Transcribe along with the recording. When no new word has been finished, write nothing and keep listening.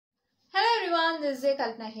everyone, this is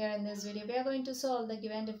Kalpana here. In this video, we are going to solve the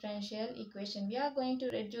given differential equation. We are going to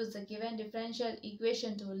reduce the given differential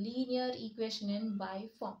equation to a linear equation in y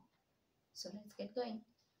form. So let's get going.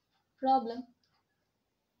 Problem.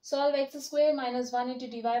 Solve x square minus 1 into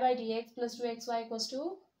dy by dx plus 2xy equals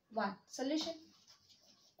to 1. Solution.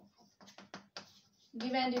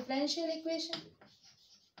 Given differential equation.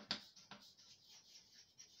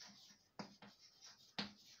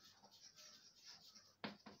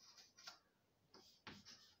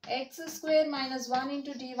 X square minus 1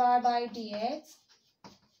 into dy by dx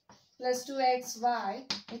plus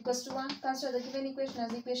 2xy equals to 1. Consider the given equation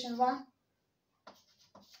as equation 1.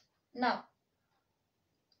 Now,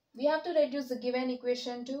 we have to reduce the given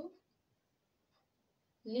equation to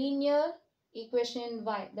linear equation in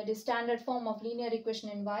y, that is standard form of linear equation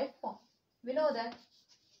in y form. We know that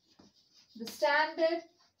the standard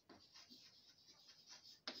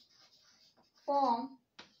form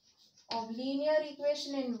of linear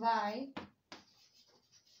equation in y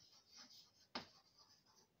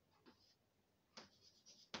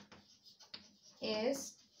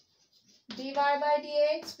is dy by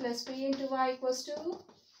dx plus p into y equals to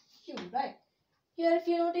q, right? Here, if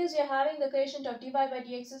you notice, we are having the quotient of dy by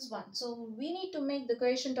dx is 1. So, we need to make the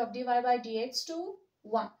quotient of dy by dx to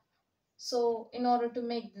 1. So, in order to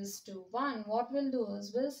make this to 1, what we'll do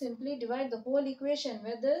is we'll simply divide the whole equation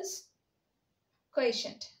with this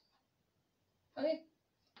quotient. Okay.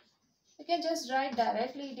 You can just write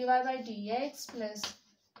directly dy by dx plus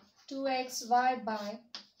 2xy by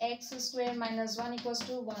x square minus 1 equals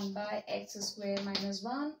to 1 by x square minus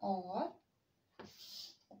 1, or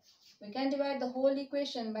we can divide the whole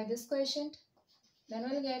equation by this quotient. Then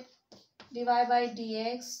we'll get dy by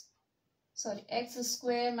dx, x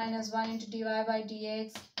square minus 1 into dy by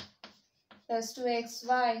dx plus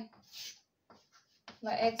 2xy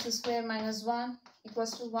by x square minus 1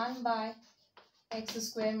 equals to 1 by x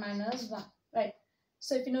square minus 1. Right.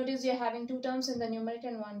 So if you notice, we are having two terms in the numerator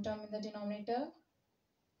and one term in the denominator.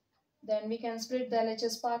 Then we can split the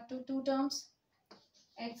LHS part to two terms.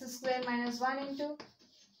 X square minus 1 into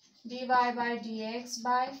dy by dx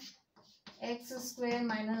by x square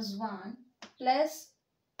minus 1 plus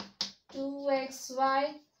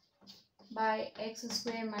 2xy by x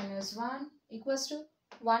square minus 1 equals to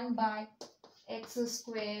 1 by x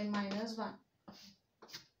square minus 1.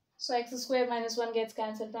 So x square minus 1 gets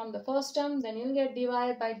cancelled from the first term. Then you'll get dy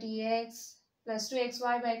by dx plus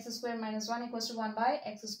 2xy by x square minus 1 equals to 1 by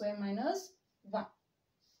x square minus 1.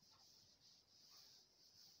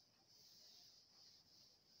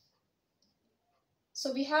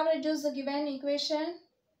 So we have reduced the given equation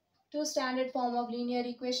to standard form of linear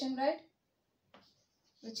equation, right?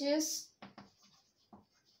 Which is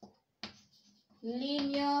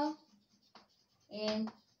linear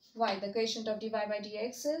in y. The quotient of dy by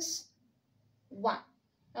dx is 1.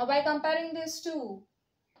 Now by comparing these two,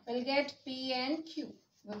 we'll get p and q.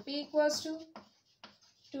 Where p equals to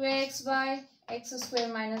 2x by x square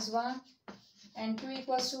minus 1 and q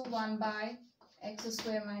equals to 1 by x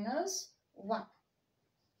square minus 1.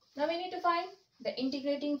 Now we need to find the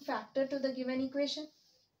integrating factor to the given equation.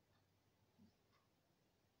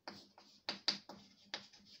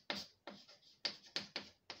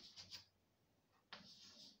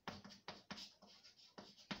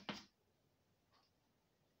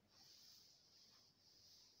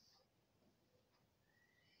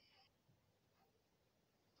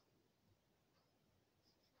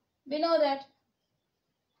 We know that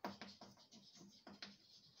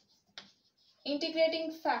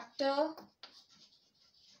integrating factor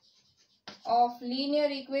of linear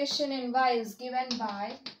equation in y is given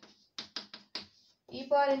by e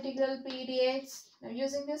power integral p dx. Now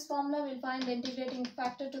using this formula, we'll find the integrating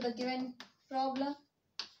factor to the given problem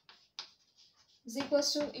is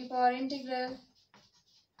equals to e power integral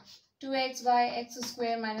 2x by x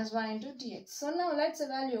square minus 1 into dx. So now let's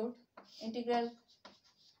evaluate integral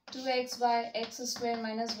 2x by x square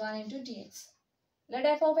minus 1 into dx. Let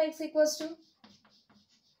f of x equals to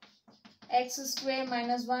x square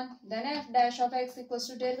minus 1, then f dash of x equals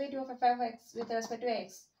to derivative of f of x with respect to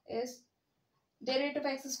x is derivative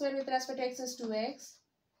of x square with respect to x is 2x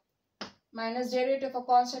minus derivative of a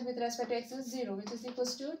constant with respect to x is 0, which is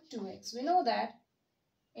equals to 2x. We know that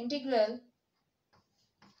integral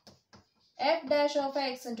f dash of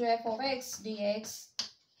x into f of x dx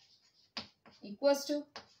equals to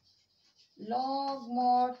log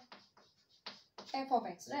mod f of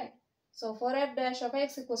x, right? So for f dash of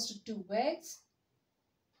x equals to 2x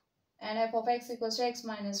and f of x equals to x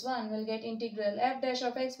minus 1, we'll get integral f dash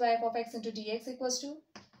of x by f of x into dx equals to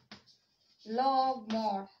log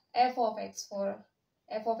mod f of x. For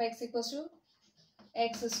f of x equals to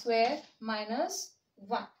x square minus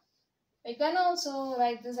 1. We can also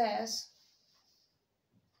write this as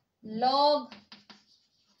log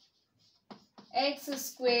x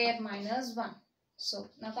square minus 1. So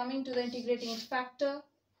now coming to the integrating factor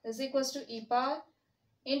is equals to e power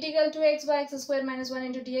integral 2x by x square minus 1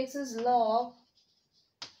 into dx is log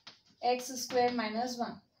x square minus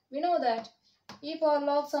 1. We know that e power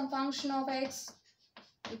log some function of x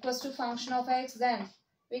equals to function of x, then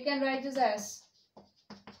we can write this as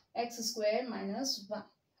x square minus 1,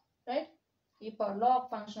 right? E power log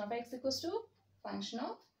function of x equals to function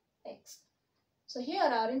of x. So here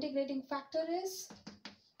our integrating factor is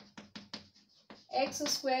x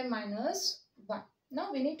square minus 1.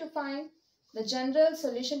 Now we need to find the general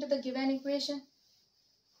solution to the given equation.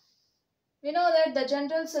 We know that the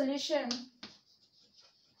general solution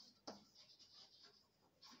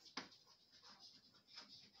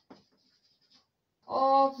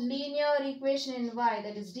of linear equation in y,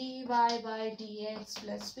 that is dy by dx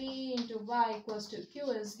plus p into y equals to q,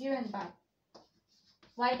 is given by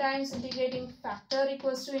y times integrating factor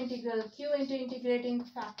equals to integral q into integrating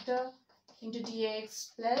factor into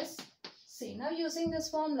dx plus c. Now using this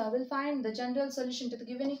formula, we'll find the general solution to the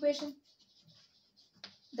given equation.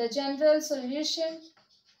 The general solution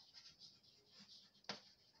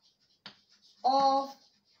of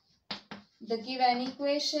the given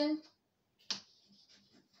equation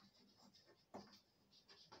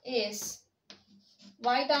is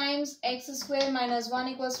y times x square minus 1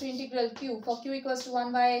 equals to integral q for q equals to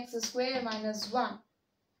 1 by x square minus 1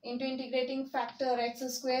 into integrating factor x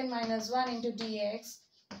square minus 1 into dx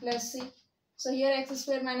plus c. So here x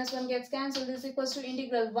square minus 1 gets cancelled. This equals to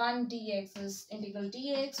integral 1 dx is integral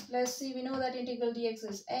dx plus c. We know that integral dx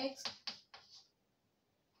is x.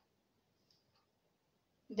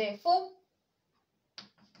 Therefore,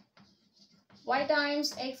 y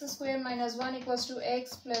times x square minus 1 equals to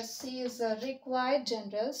x plus c is the required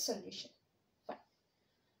general solution. Fine.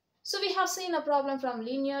 So we have seen a problem from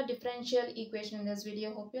linear differential equation in this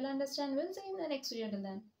video. Hope you'll understand. We'll see you in the next video. Until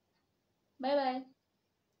then, bye bye.